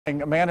A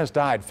man has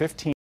died.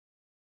 15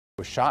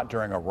 was shot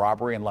during a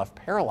robbery and left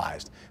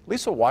paralyzed.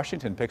 Lisa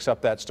Washington picks up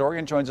that story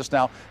and joins us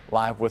now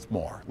live with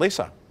more.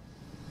 Lisa.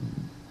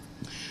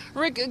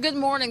 Rick, good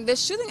morning.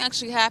 This shooting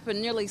actually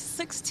happened nearly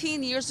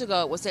 16 years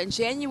ago. It was in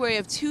January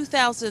of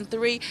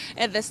 2003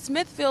 at the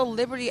Smithfield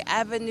Liberty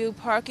Avenue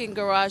parking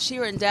garage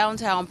here in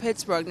downtown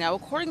Pittsburgh. Now,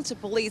 according to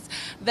police,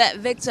 that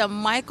victim,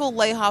 Michael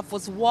Lahoff,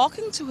 was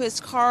walking to his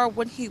car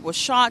when he was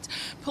shot.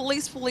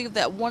 Police believe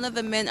that one of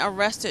the men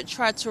arrested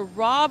tried to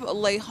rob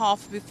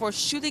Lahoff before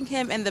shooting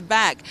him in the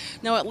back.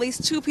 Now, at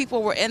least 2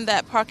 people were in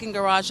that parking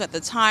garage at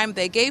the time.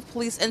 They gave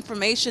police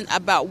information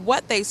about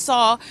what they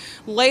saw.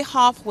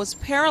 Lahoff was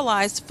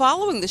paralyzed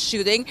following the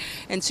shooting.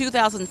 In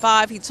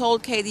 2005, he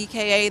told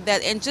KDKA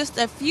that in just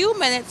a few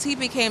minutes he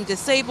became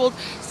disabled,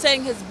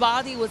 saying his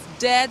body was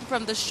dead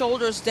from the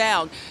shoulders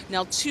down.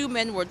 Now, 2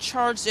 men were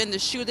charged in the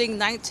shooting,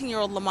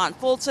 19-year-old Lamont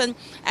Fulton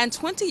and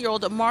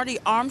 20-year-old Marty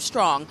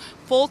Armstrong.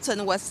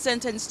 Fulton was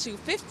sentenced to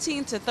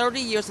 15 to 30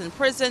 years in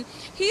prison.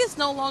 He is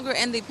no longer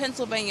in the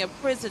Pennsylvania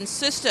prison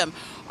system.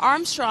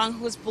 Armstrong,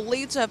 who is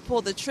believed to have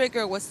pulled the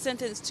trigger, was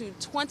sentenced to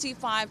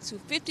 25 to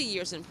 50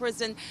 years in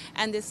prison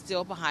and is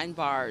still behind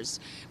bars.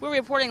 We're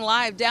reporting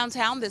live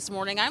downtown this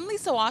morning. I'm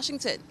Lisa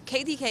Washington,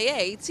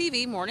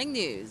 KDKA-TV Morning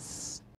News.